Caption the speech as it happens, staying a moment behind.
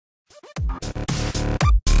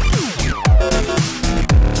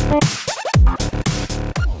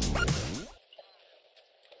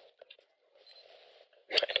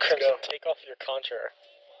conch or?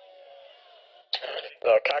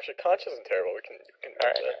 No, actually, conch isn't terrible. We can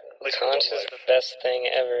Alright. at least Conch is the best thing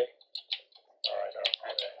ever.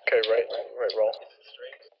 Okay, right, roll.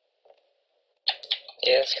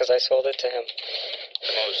 Yes, because I sold it to him.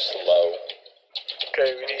 Most slow.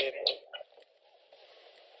 Okay, we need.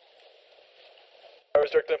 I was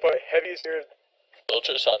directing point. Heavy's near.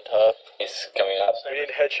 Soldiers on top. He's coming up. We need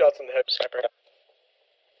headshots on the heavy. Sniper.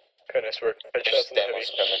 Okay, nice work. Headshots on the heavy.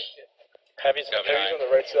 Coming. Heavy's Heavy's on the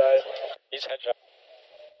right side. He's headshot.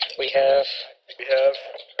 We have.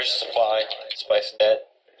 There's Spy. Spy's dead.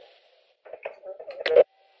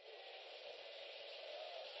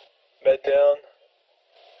 Med down.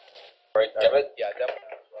 Right, damn it. Yeah, that.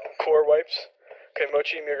 Core wipes. Okay,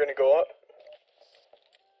 Mochi, you're gonna go up.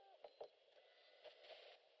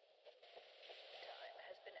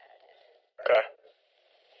 Okay.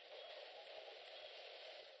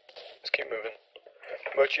 Let's keep moving.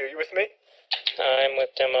 Mochi, are you with me? I'm with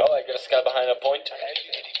Demo. Oh, I got a scout behind a point.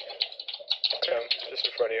 Okay, I'm just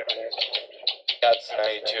in front of you. Got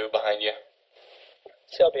 92 behind you.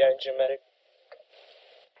 Still behind you, medic.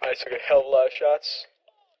 I took a hell of a lot of shots.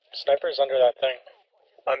 Sniper's under that thing.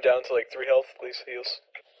 I'm down to like 3 health. Please heals.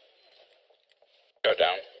 Go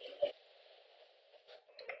down.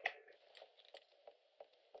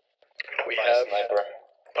 We have Sniper.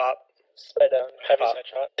 pop. Spy down. Heavy's Pop.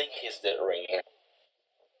 headshot. I think he's dead ring here.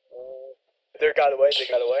 They got away. They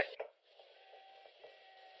got away.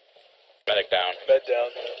 Medic down. Med down.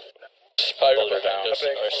 Spyro down.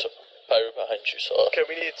 Jumping. Spyro behind you, so. Okay,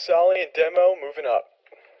 we need Sally and Demo moving up.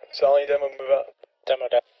 Sally and Demo move up. Demo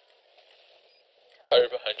down.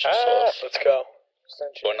 Spyro behind you, Ah! so. Let's go.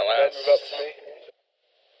 Send you. Going to Med, last. move up for me.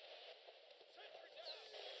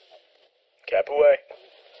 Cap away.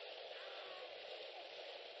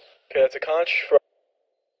 Okay, that's a conch.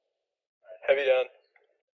 Heavy down.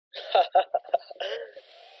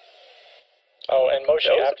 Oh, and Moshi,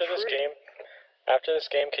 That was after this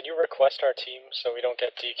game, can you request our team so we don't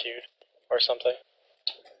get DQ'd or something?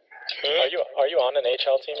 Are you on an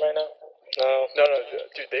HL team right now? No. No,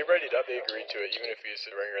 dude, they readied up. They agreed to it, even if he used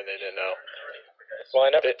the ringer and they didn't know. Well, I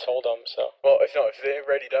never told them, so. Well, if they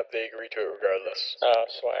readied up, they agreed to it regardless. Oh,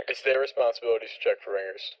 swag. It's their responsibility to check for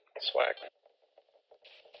ringers. Swag.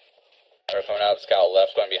 We're coming out. Scout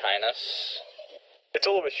left, going behind us. It's a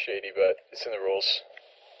little bit shady, but it's in the rules.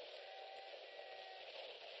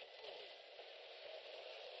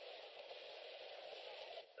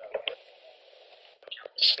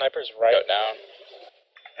 Sniper's right. Go down.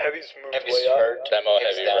 Heavy's moved Heavy's way up. hurt. Demo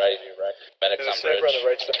Heavy's heavy down. There's Right. a Medic's on sniper on bridge. the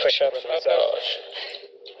right side. Push up. On the side. Oh,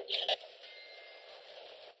 shit.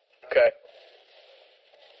 Okay.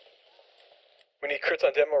 We need crits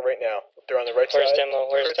on Demo right now. They're on the right Where's side. Demo?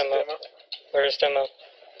 Where's Crits on Demo? Where's Demo?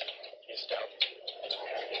 He's down.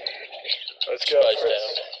 Let's go. Spy's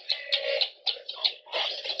Crits. down.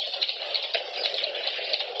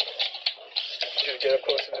 Should get up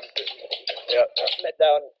close to them. Yeah. Med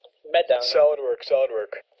down. Med down. Solid work. Solid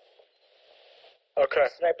work. Okay.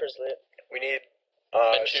 Sniper's lit. We need.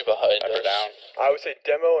 And two behind us. Down. I would say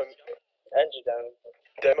Demo and Engie down.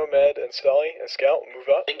 Demo, Med, and Sully and Scout move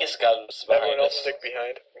up. I think his scouts behind Everyone else us. stick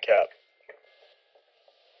behind and cap.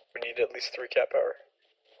 We need at least 3 cap power.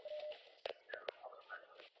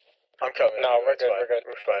 I'm coming. No, we're It's good. fine. We're good.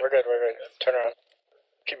 We're fine. We're good. We're good. Turn around.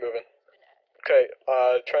 Keep moving. Okay.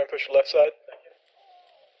 Try and push left side.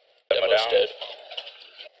 Demo down. Dead.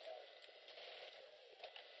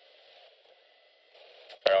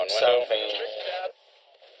 Our own window.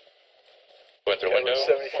 Went through window.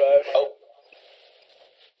 75. Oh.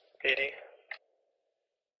 80.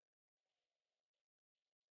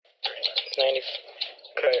 90.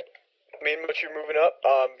 Okay. Me and Butch, you're moving up.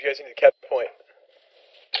 You guys need to cap the point.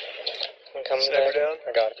 I'm coming Sniper down. down.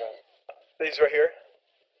 I got it. These right here.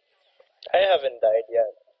 I haven't died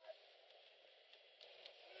yet.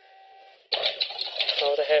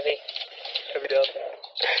 Oh, the heavy. Heavy down.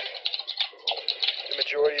 The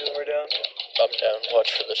majority of them are down. I'm down.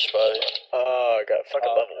 Watch for the spy. I got fucking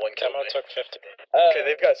level 1 kill. Demo took 50. Okay,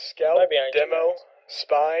 they've got Scout, Might be behind you Demo, guys.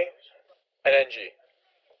 Spy, and NG.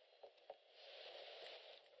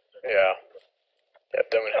 Yeah. Yeah,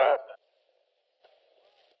 Demo and Hell.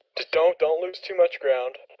 Just don't lose too much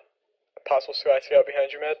ground. Possible Sky Scout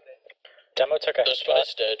behind you, Med. Demo took a The headshot.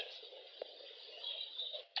 spy's dead.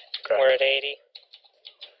 Okay. We're at 80.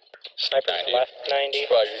 Sniper's 90. left 90.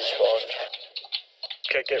 Spy respawned.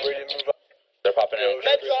 Okay, get ready to move up. They're popping in.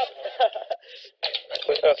 Med drop!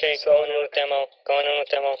 Okay, So- going in with Demo. Going in with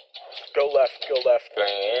Demo. Go left, go left.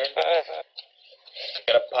 Going in.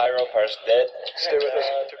 Got a pyro, Par's dead. Stay with us.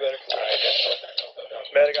 Too better. Alright.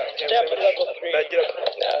 Med, I got him. Demo level 3. Med, get up.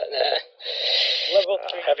 Nah. Level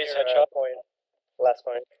 3 Heavy's here, headshot. point. Last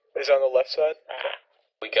point. Is on the left side.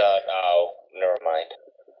 We got, never mind.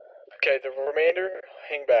 Okay, the remainder,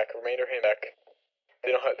 hang back. Remainder, hang back.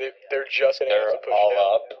 They don't have. They're just getting They're out to push all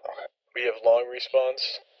down. up. We have long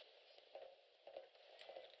respawns.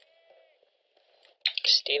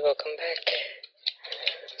 Steve will come back.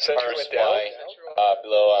 Sentry Our went down. spy,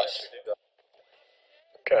 below us.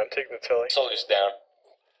 Okay, I'm taking the telly. Soldiers down.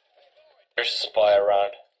 There's a spy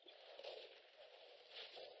around.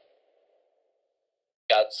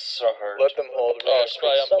 Got so hurt. Let them hold. Oh, spy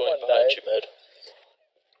on point behind you, mid.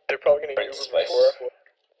 They're probably gonna Right, Uber spice. before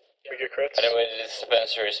we get crits. Anyway, the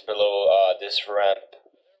dispenser is below this ramp.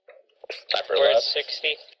 Sniper We're at left.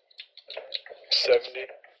 60. 70.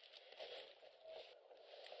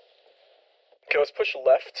 Okay, let's push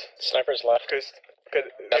left. Sniper's left. Because they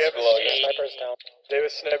That's have, below a, you. Sniper's down. they have a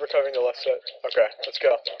sniper covering the left side. Okay, let's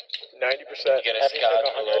go. 90%. You get a Heavy scout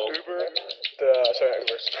hit below. Uber, sorry,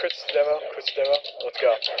 Uber. Crits demo. Let's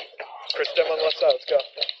go. Crits demo on the left side. Let's go.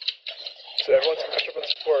 So everyone's pushed up on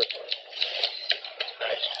support.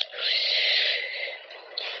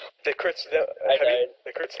 They crits I heavy. died.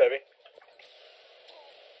 They crits heavy.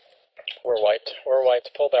 We're wiped. We're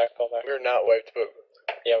wiped. Pull back. Pull back. We're not wiped, but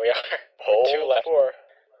Yeah, we are. hold Two left. 4.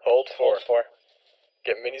 Hold 4. Hold 4.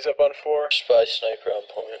 Get minis up on 4. Spy sniper on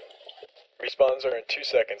point. Respawns are in 2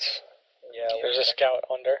 seconds. Yeah, There's a scout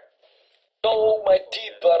under. No, my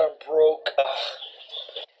deep bottom broke.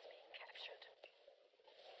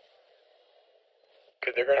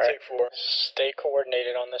 Okay, they're gonna Alright. take 4. Stay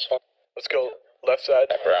coordinated on this one. Let's go left side.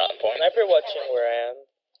 Sniper on point. Sniper watching where I am.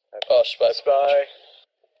 Oh, spy. Spy.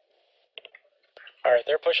 Alright,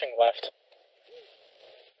 they're pushing left.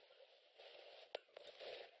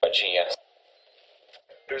 Oh, genius.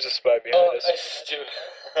 There's a spy Oh, behind us. nice, dude.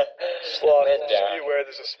 Sloth, Mid just down. be aware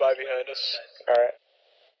there's a spy behind us. Alright.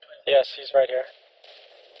 Yes, he's right here.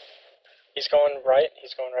 He's going right.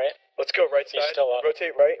 He's going right. Let's go right He's side. still up.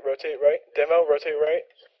 Rotate right. Rotate right. Demo, rotate right.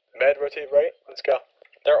 Med, rotate right. Let's go.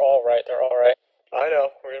 They're all right. They're all right. I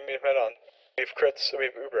know. We're gonna meet med on. We have crits. We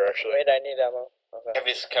have Uber actually. Wait, I need ammo. Okay.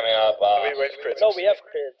 Heavy's coming up. Wait for crits. No, we have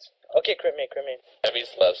crits. Okay, crit me.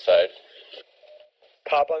 Heavy's left side.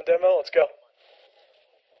 Pop on demo. Let's go.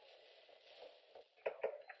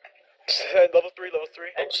 Level 3. Level 3.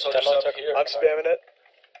 Soldiers Demo up took- here. I'm spamming it.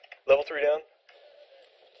 Level 3 down.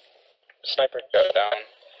 Sniper. Go down.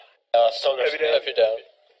 Soldiers Heavy down. Heavy down.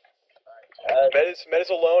 Med is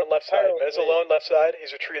alone left side. Pyro, Med is wait. alone left side.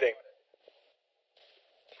 He's retreating.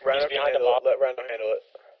 Rhino can behind a handle it. mob. Let Rhino handle it.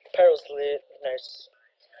 Pyro's lit. Nice.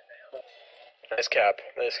 Nice cap.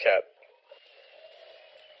 Nice cap.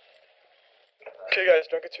 Okay, guys,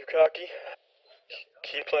 don't get too cocky.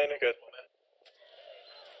 Keep playing it good.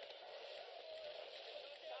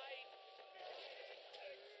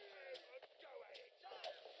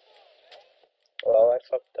 Well, I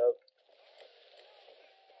fucked up.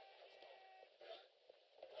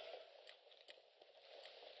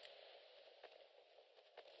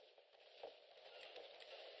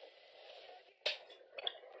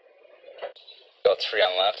 Got 3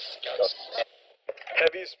 on left.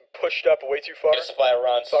 Heavy's pushed up way too far. Get a spy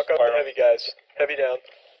around. Fuck up the heavy guys. Heavy down.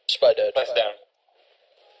 Spy dead. Spice down.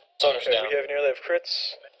 Soldiers Okay, down. we have nearly have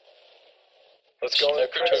crits. Let's go in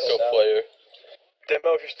Sniper crits. took a player.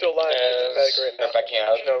 Demo, if you're still alive, get the medic right now. They're backing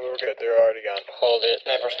out. No, we're good. They're already gone. Hold it.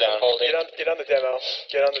 Snipers down. Hold it. Get on the demo.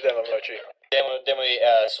 Get on the demo, Mochi. Demo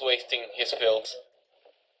is wasting his builds.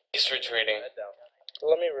 He's retreating.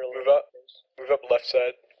 Let me reload. Move up. Move up left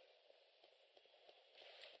side.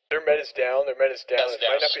 Their med is down. Their med is down.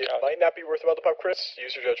 That's It down. might not be worthwhile to pop crits.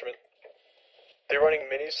 Use your judgment. They're running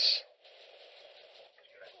minis.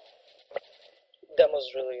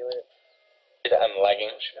 Demo's really lit. I'm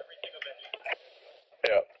lagging.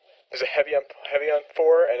 Yeah. There's a heavy on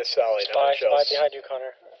 4 and a Sally. Not Spy. much Spy else. behind you,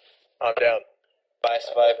 Connor. I'm down.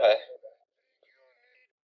 Spy.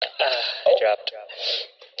 I dropped.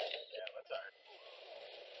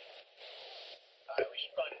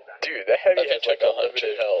 Dude, that heavy Okay, has like check out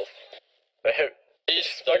unlimited 100. health. That heavy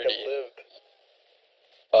He's fucking 30. lived.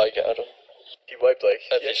 I got him. He wiped like.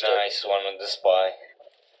 Heavy's Nice one on the spy.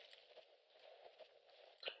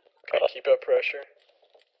 Okay, keep up pressure.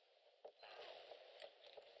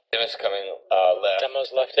 Demo's coming left.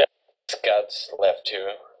 Demo's left. Yeah. Scouts left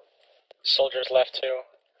too. Soldiers left too.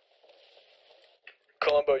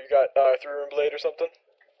 Columbo, you got 3-room blade or something?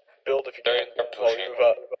 Build if you can. They're While you pushing. move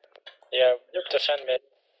up. Yeah. Defend mid.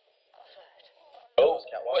 Oh,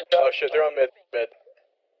 Oh shit, they're on mid.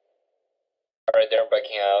 Alright, they're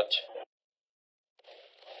backing out.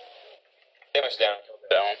 Demo's down.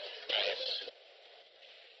 Down.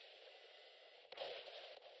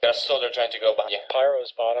 got a soldier trying to go behind you.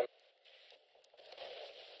 Pyro's bottom.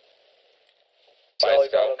 Solid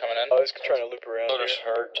Scout down. coming in. I was trying to loop around. Soldier's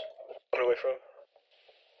Here. hurt. Get away from him.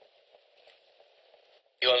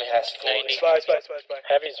 He only has 40. Spy.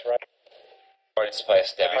 Heavy's right. Or it's by a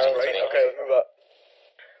step. Heavy's right. Okay, let's move up.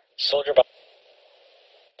 Soldier bottom.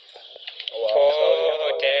 Oh, wow.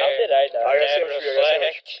 How did I die? I got sandwich.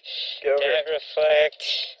 Get over here. Reflect.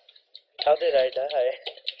 How did I die?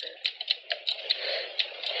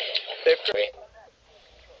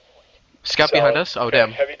 Scout So, behind us. Oh okay,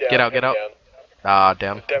 damn. heavy down, Get out. heavy down. Ah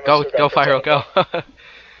damn. Demo Go still got Pyro, the go. Alright,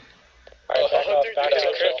 back off, dude, back dude,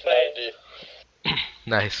 off. crit play.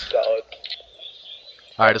 Nice. Solid.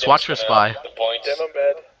 Alright, just watch for spy. The points. Demo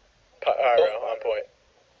med. On point.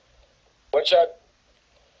 Watch out.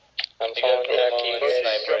 I'm You following got that a key.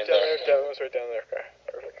 sniper Drop in down there. there. Demo's right down there. Okay,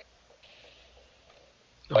 perfect.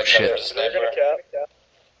 Oh Watch out for shit. the So they're gonna sniper. cap.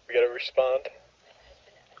 We gotta respond.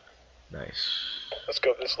 Nice. Let's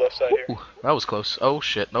go this left side here. Ooh, that was close. Oh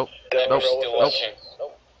shit. Nope. Demo Nope. roll Still with us. watching.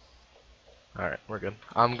 Alright, we're good.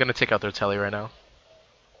 I'm gonna take out their telly right now.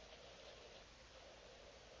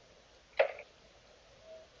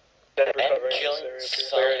 Sniper I'm covering this killing area too.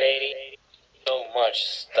 so much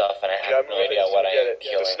stuff, and I Yeah, have I'm no moving idea so what we I get am it. The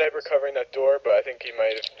killing. sniper covering that door, but I think he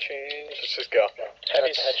might have changed. Let's just go.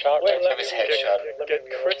 Heavy's headshot. Wait, right? let Heavy's me headshot. Get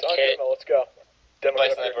crits on Okay. demo. Let's go. Demo By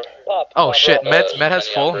up sniper. here. Pop. Oh pop, shit, pop. Med has many on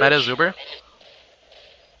full, Med bridge. has Uber.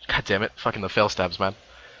 God damn it, fucking the fail stabs, man.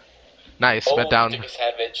 Nice, Oh, Med he down. took his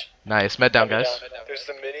sandwich. Nice, Med down, guys. There's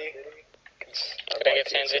the mini. Did I get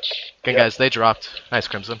sandwich? Good guys, they dropped. Nice,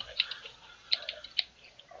 Crimson.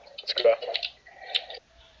 Let's go.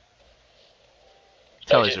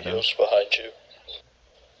 Tellies are down. Heals behind you.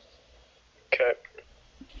 Okay.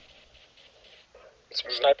 Let's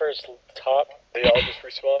move. Sniper's top. They all just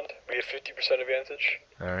respawned. We have 50% advantage.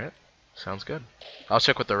 Alright, sounds good. I'll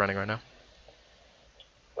check what they're running right now.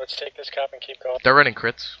 Let's take this cap and keep going. They're running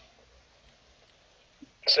crits.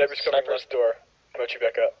 Sniper's coming Sniper. left door. Mochi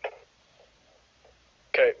back up.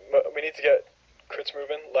 Okay, we need to get crits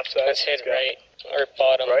moving. Left side. Let's hit go. right or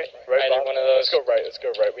bottom. Right, Either bottom. one of those. Let's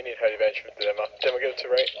go right. We need heavy advantage for the demo. Demo, get it to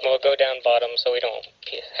right. We'll go down bottom so we don't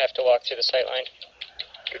have to walk through the sight line.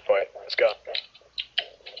 Good point. Let's go.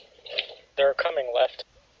 They're coming left.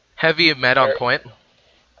 Heavy Med on point.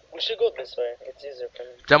 We should go this way. It's easier for me.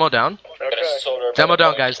 Demo down. Got a Okay. soldier Demo by the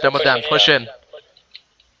down, point. guys. Demo down. Push in.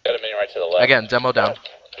 Got a mini right to the left. Again, demo down.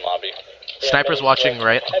 Lobby. Sniper's watching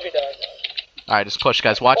right. Heavy down. Alright, just push,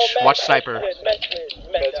 guys. Watch sniper.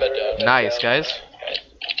 Med down. Nice, guys.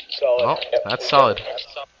 Solid. Well, that's solid.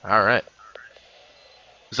 Alright.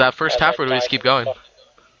 Is that first half, or do we just keep going?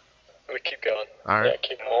 We keep going. Alright.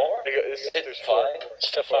 Keep going. More? There's four. Five?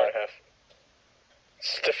 Still Four five. and a half.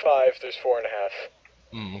 It's to 5, there's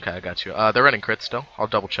 4.5. Okay, I got you. They're running crits still. I'll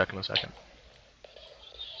double check in a second.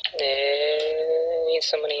 Need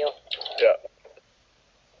somebody heal. Yeah.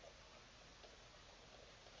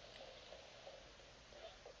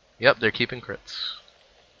 Yep, they're keeping crits.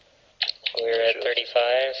 We're at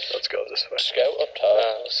 35. Let's go this way. Scout up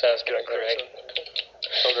top. So I was Get going on correct.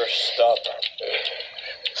 Soldier, stop.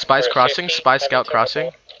 Spy's We're at crossing. 50. Spy scout Heavy's up crossing.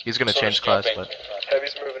 above. He's gonna Soldier's change class, dropping. but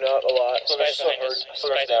Heavy's moving out a lot. Soldier's Spies so behind hurt. us.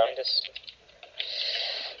 Soldier's Spies down. behind us.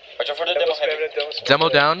 Watch out for the Demo demo heavy. spamming it, demo spamming demo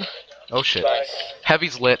it. down. Oh shit. Nice.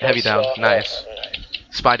 Heavy's lit. Heavy down. Nice.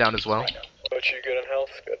 Spy down as well. Mochi, you good on health?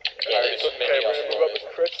 Good. Yeah, they put Okay, mini we're off gonna the move up way.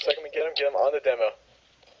 with crits. Second we get him on the demo.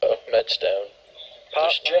 Oh, Med's down. Pop.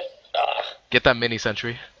 Push jet. Ah. Get that mini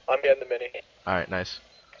sentry. I'm getting the mini. Alright, nice.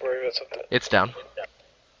 Worry about something. It's down.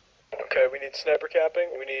 Okay, we need sniper capping.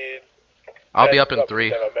 We need. I'll Med, be up move in with the 3.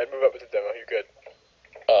 Demo. Med, move up with the demo. You're good.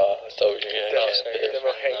 I thought we were getting Demo, there.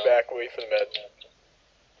 demo hang back. Wait for the med.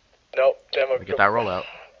 Nope. Demo. Get that rollout.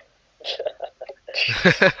 They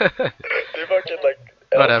fucking like.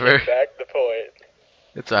 Whatever. Back the point.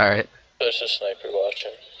 It's alright. There's a sniper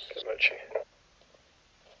watching. Good Mochi.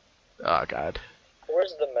 Oh god.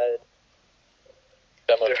 Where's the med?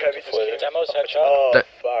 Demo They're took heavy a just flare. Demo's headshot. Oh That-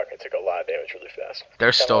 fuck! I took a lot of damage really fast.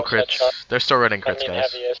 They're still Demo's crits. headshot. They're still running I crits, mean,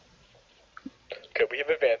 guys. heavy is. Okay, we have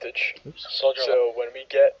advantage. Soldier left. So when we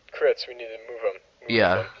get crits, we need to move them.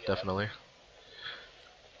 Yeah, definitely.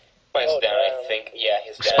 Spies Oh, down, I damn. think. Yeah,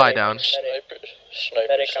 he's down. Spy down. Sniper's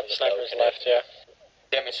Medic on up, the Sniper's balcony. left, yeah.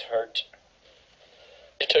 Damn, is hurt.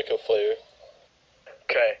 He took a flare.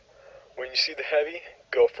 Okay, when you see the heavy,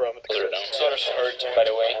 go for 'em with the They're crits. down. Soldier's hurt, by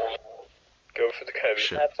the way. Go for the heavy.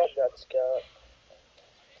 Shit. I fucked that scout.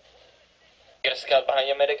 Get a scout behind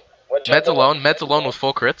you, medic. Med's alone. Med's alone with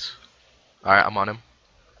full crits. Alright, I'm on him.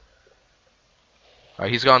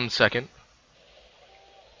 Alright, he's gone second.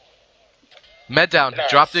 Med down. Nice.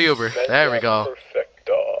 Drop the Uber. Med There we down, go.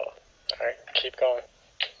 Perfecto. keep going.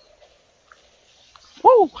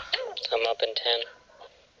 Woo! I'm up in 10.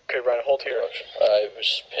 Okay, Ryan, hold here. I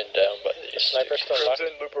was pinned down by the Sniper still left.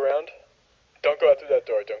 Crimson, loop around. Don't go out through that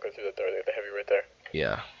door. Don't go through that door. They got the heavy right there.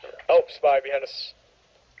 Yeah. Oh, spy behind us.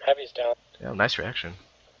 Heavy's down. Yeah, nice reaction.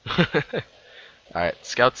 Alright,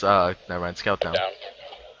 scouts, never mind, scout down.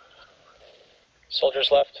 Soldiers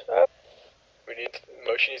left. We need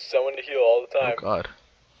Motion needs someone to heal all the Oh time. god.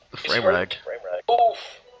 The He's frame hurt. rag. Oof.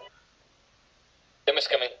 Them is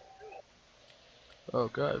coming. Oh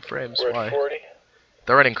god, frames, We're why? at 40.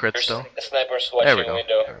 They're running crits There's still. a sniper's There we watching go.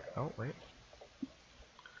 window. Oh, wait.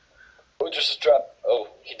 Oh, there's a drop. Oh,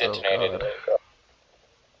 he detonated. God.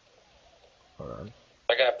 Hold on.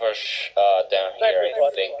 They're gonna push down here,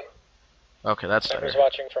 I think. Okay, that's Sniper's better.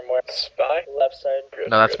 watching from where? Spy? Left side. Good,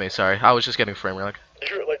 No, that's good. me, sorry. I was just getting frame rag.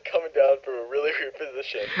 You were like coming down from a really weird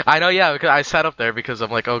position. I know, yeah, because I sat up there because I'm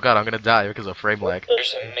like, oh god, I'm gonna die because of frame lag.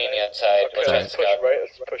 There's a mini outside. Okay, let's push right.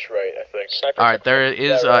 Let's push right, I think. Sniper. Alright, there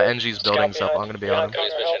is NG's buildings up. I'm gonna be on him.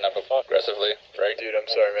 He's pushing up aggressively, right? Dude, I'm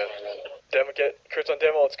sorry, man. Demo, get crits on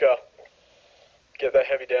demo. Let's go. Get that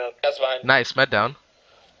heavy down. That's behind. Nice, med down.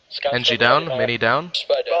 Scouts NG still down, behind. mini down.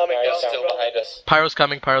 Spy down. Bombing He's down. still behind us. Pyro's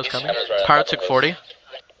coming, Pyro's coming. Pyro took 40.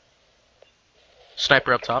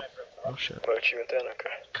 Sniper up top. Oh shit. Mochi went down. Okay.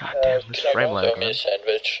 God damn, this frame lag, Throw me a man.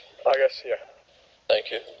 sandwich. I guess, yeah.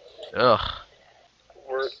 Thank you. Ugh.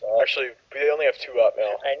 We're actually, we only have 2 up now.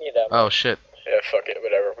 I need that. Oh shit. Yeah, fuck it,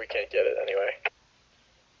 whatever. We can't get it anyway.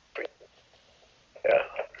 Yeah.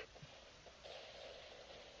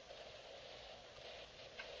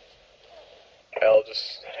 I'll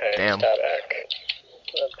just hang Damn. back.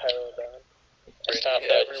 Pyro down. Stop Need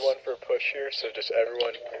that. everyone for a push here, so just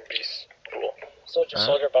everyone be cool. Soldier, Huh?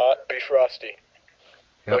 soldier bot. Be frosty.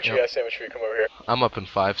 Yep, Mochi, yep. you got a sandwich for you, come over here. I'm up in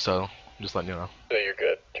 5, so I'm just letting you know. No, you're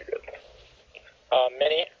good. You're good.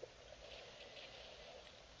 Mini.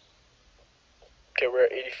 Okay, we're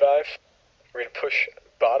at 85. We're gonna push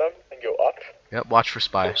bottom and go up. Yep, watch for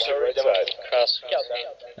spy. So right side. Cross.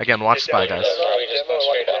 Again, watch spy, guys. Or we just go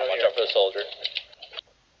straight Demo, up. Watch out for the soldier.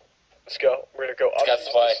 Let's go. We're gonna go up. Got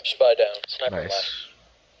spy. Spy down. Sniper left. Nice.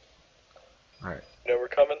 Alright. No, we're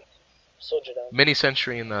coming. Soldier down. Mini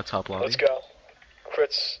sentry in the top lobby. Let's go.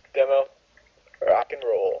 Crits, demo, rock and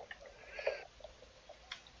roll.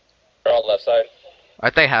 They're all left side.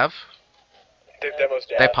 Alright, they have. The demo's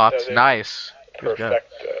down. They popped. No, they're Nice. Good job.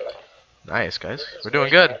 Perfect. Nice, guys. We're doing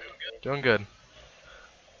good. Doing good.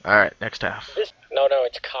 Alright, next half. No,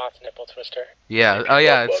 it's Koth Nipple Twister. Yeah, oh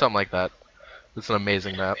yeah, it's something like that. It's an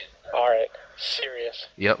amazing map. Alright. Serious.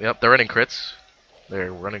 Yep, they're running crits.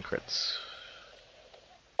 They're running crits.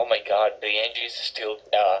 Oh my god, the NGs is still,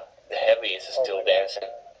 the heavies is still dancing.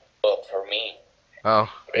 Well, for me. Oh,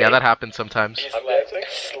 yeah, that happens sometimes. He's I'm like dancing?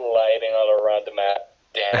 sliding all around the map,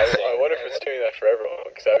 dancing. I wonder if it's doing that for everyone,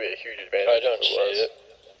 because that'd be a huge advantage. I don't see it.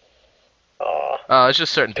 Aw. It's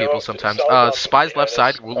just certain people Demo, sometimes. solid bomb Spy's left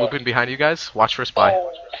behind side, us. looping behind you guys. Watch for spy.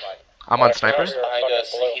 I'm on sniper. Behind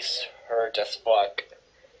us, he's hurt as fuck.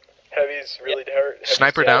 Heavy's really hurt. Heavy's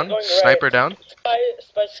Sniper down. going right. Sniper down.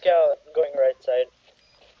 Spy scout going right side.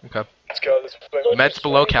 Okay. Let's go. This way. Meds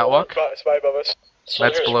below catwalk. Spy above us.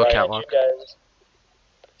 Soldiers below right, catwalk. you guys.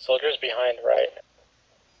 Soldiers behind right.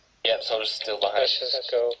 Yeah, so it's still behind. Let's just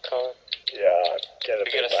go, Colin. Yeah, get it.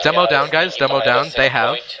 We're gonna Demo scout down, guys. behind Demo us down. at They some have.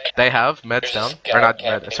 point. They have. Meds There's a down. scout Or not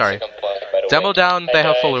camping med. Sorry. second point, by the Demo way. down. They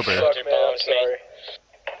have full Fuck. Uber. Fuck, man, I'm sorry.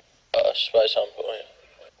 Spy's on point.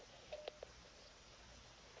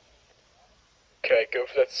 Okay, go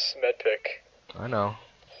for that med pick. I know.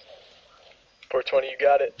 420, you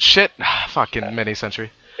got it. Shit. Fucking mini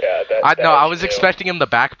sentry. Yeah, that. I that was you. expecting him to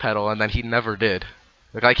backpedal, and then he never did.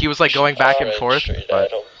 Like he was like going back and Orange forth. Street, But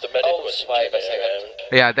the medic Oh, was spy by second.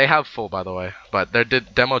 yeah, they have full by the way. But their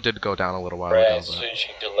demo did go down a little while ago. Right, But.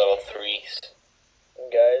 switching to level 3s.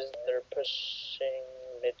 Guys, they're pushing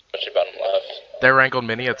mid. Especially bottom left. They're wrangled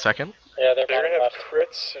mini at second. Yeah, they're They're bottom gonna have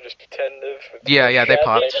left. crits, so just pretend if. Yeah, they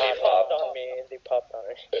popped. They popped on me. They popped on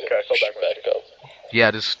me. Okay, fall back. Back up.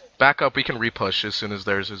 Yeah, just back up. We can repush as soon as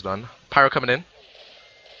theirs is done. Pyro coming in.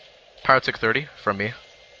 Pyro took 30 from me.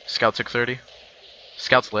 Scout took 30.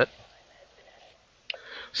 Scout's lit.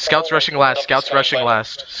 Scouts rushing last. Scouts rushing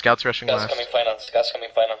last. Scouts rushing Scouts last. coming final. Scouts coming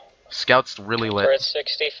final. Scout's really We're at lit.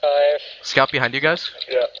 65, Scout behind you guys.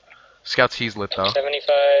 Yeah. Scout's he's lit though. 75,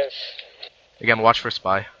 Again, watch for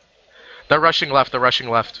spy. They're rushing left. They're rushing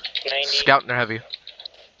left. 90. Scout and they're heavy.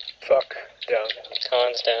 Fuck. Down.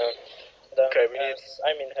 Colin's down. Okay, we need.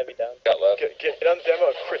 I mean heavy down. Got left. Get on the demo.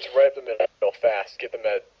 Crits right up the middle. Fast. Get the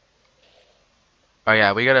med. Oh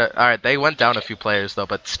yeah, we gotta. All right, they went down a few players though,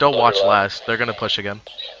 but still watch Left. last. They're gonna push again.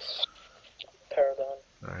 Pyro down.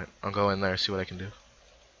 Alright, I'll go in there, see what I can do.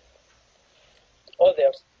 Oh, they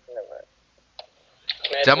have. Never mind.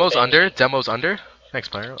 Meds Demo's with under, Angie. demo's under. Thanks,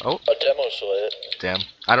 Pyro. Oh, A demo's lit. damn.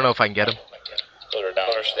 I don't know if I can get him. Loader down.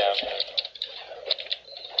 Loader's down.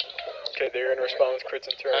 Okay, they're gonna respond with crits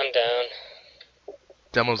in turn. I'm down.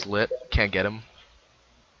 Demo's lit, can't get him.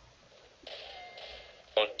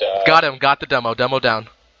 And, Got him, got the demo, demo down.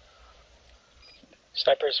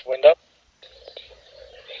 Sniper's window.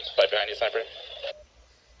 Right behind you, sniper.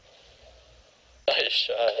 Nice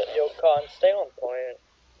shot. Yo, Con, stay on point.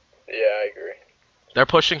 Yeah, I agree. They're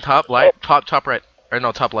pushing top, light, top right. Or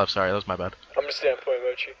no, top left, sorry, that was my bad. I'm gonna stay on point,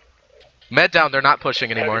 Mochi. Med down, they're not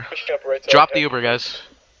pushing anymore. Heavy pushing up right side. Drop the Heavy. Uber, guys.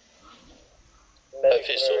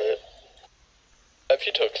 Heavy still lit.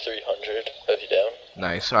 Heavy took 300. Heavy down.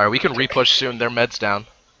 Nice. Alright, we can repush soon. Their med's down.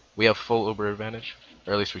 We have full Uber advantage.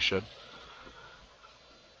 Or at least we should.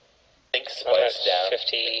 I think I'm at Spike's down.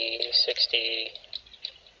 50, 60.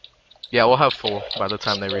 Yeah, we'll have full by the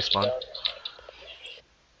time they respawn.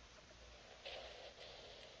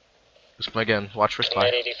 Just again, watch for I'm at spy.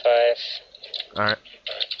 85, Alright.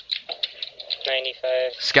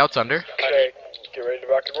 95. Scout's under. Okay, get ready to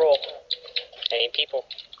rock and roll. Any people?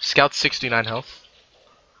 Scout's 69 health.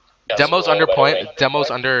 That's Demo's low, under by the point. way.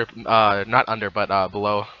 Demo's under, not under, but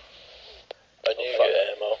below. I need to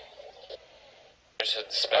get ammo. There's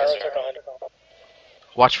a Pyro dispenser. took 100.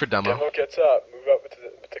 Watch for demo. Demo gets up. Move up with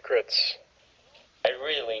the crits. I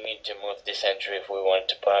really need to move this entry if we want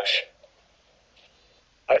to push.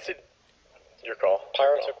 I see. Your call.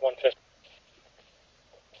 Pyro took 150.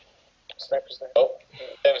 Sniper's there. Oh,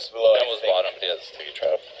 Demo's below. That was bottom. He has to take a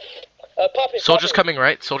trap. Poppy. Soldiers coming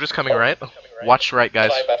right. Soldiers coming right. Watch right,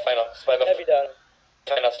 guys. Spy by final. Spy by Heavy down.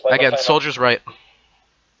 final. Spy by Again, final. soldiers right.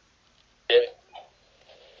 Yeah.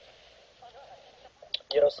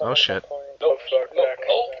 Yo, someone shit. on point. Oh, fuck, No. back.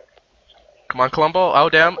 Oh, Come on, Columbo. Oh,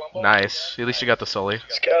 damn. Nice. At least you got the Sully.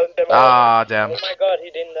 Scout and demo. Ah, damn. Oh my god,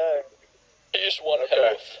 he didn't die. He's one Okay.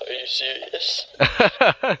 health. Are you serious?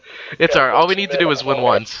 It's alright. All we need to do is win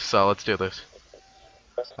once, so let's do this.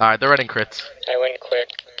 Alright, they're running crits. I went quick.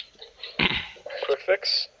 Quick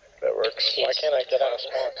fix. That works. Why can't I get out of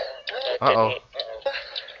spawn? I Uh-oh. didn't.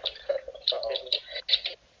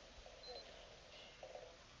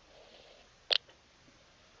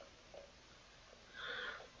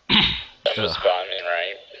 That was bombing,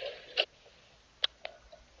 right?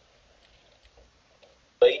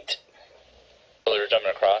 late. Loader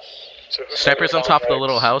jumping across. So who's Sniper's on top of the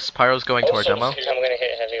little house. Pyro's going toward demo. I'm gonna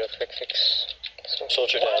hit heavy with quick fix.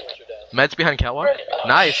 Soldier down. Med's behind catwalk.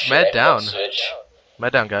 Nice. Med Shit, down. Switch.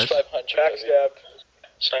 Med down, guys. 500. Backstab.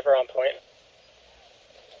 Sniper on point.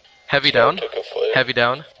 Heavy down. Took a flare. Heavy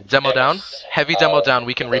down. Demo down. Heavy demo down.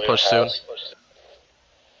 We can repush soon.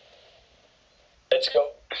 Let's go.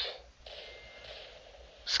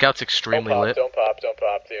 Scout's extremely Don't pop, lit. don't pop, don't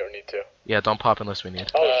pop. They don't need to. Yeah, don't pop unless we need.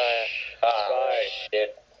 Oh, Ah,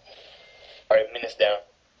 shit. Alright, minutes down.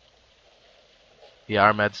 Yeah,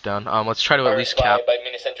 our med's down. Let's try to at least Spy cap. by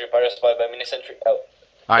mini sentry. Pyro spy by mini sentry. Out.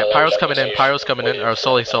 Alright, Pyro's coming in. Pyro's coming in. Or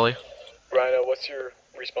Sully, Sully. Rhino, what's your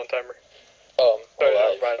respawn timer? Um, Sorry,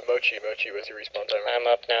 alive. Rhino, Mochi, what's your respawn timer? I'm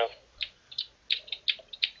up now.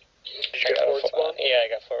 Did you get forward spawn? Yeah, I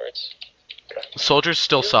got forwards. Soldier's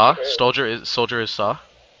still saw. Soldier is saw.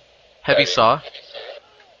 Heavy saw.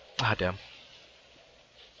 Ah, damn.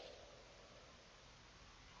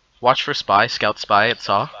 Watch for spy. Scout spy at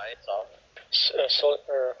saw.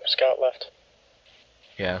 Scout left.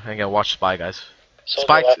 Yeah, again, watch spy, guys. Soldier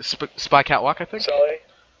Spy, left. spy catwalk, I think. Sully?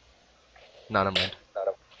 No, never mind.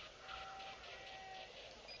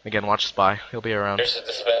 Again, watch spy. He'll be around. There's a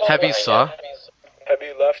dispenser. Heavy behind saw. you.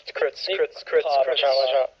 Heavy left, crits. Watch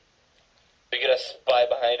out. We get a spy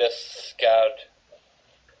behind us. Scout.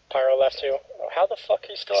 Pyro left too. How the fuck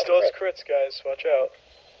he still? Still has crits, guys. Watch out.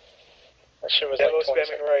 That shit was Demo like 20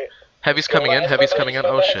 spamming right. Heavy's coming in. Heavy's coming in.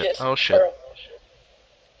 Oh shit. Oh shit.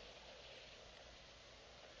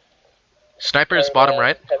 Sniper is bottom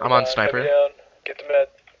right. I'm on Heavy sniper. down. Get the med.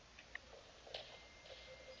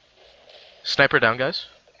 Sniper down, guys.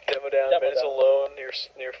 Demo down. Demo Med is down. alone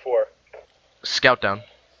near 4. Scout down.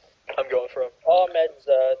 I'm going for him. All meds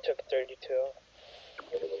took 32.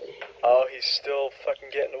 Oh, he's still fucking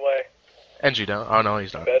getting away. NG down. Oh no,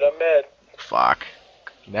 he's not. Med on med. Fuck.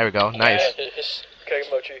 There we go. Nice. Okay,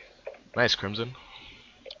 Mochi. Nice, Crimson.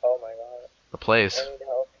 Oh my god. The plays. I need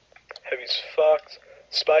help. Heavy's fucked.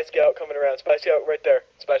 Spy Scout coming around. Spy Scout right there.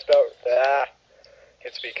 Spy Scout. Ah.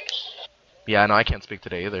 Can't speak. Yeah, no, I can't speak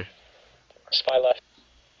today either. Spy left.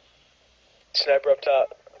 Sniper up top.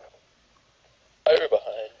 Fire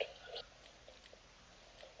behind.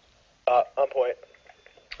 On point.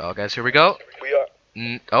 Oh, guys, here we go. We are.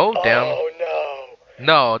 Oh, damn. Oh no.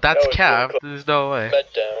 No, that's That was really cap. close. There's no way. Med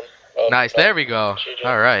down. Oh, Nice, no. there we go. GG.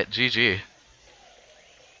 Alright, GG.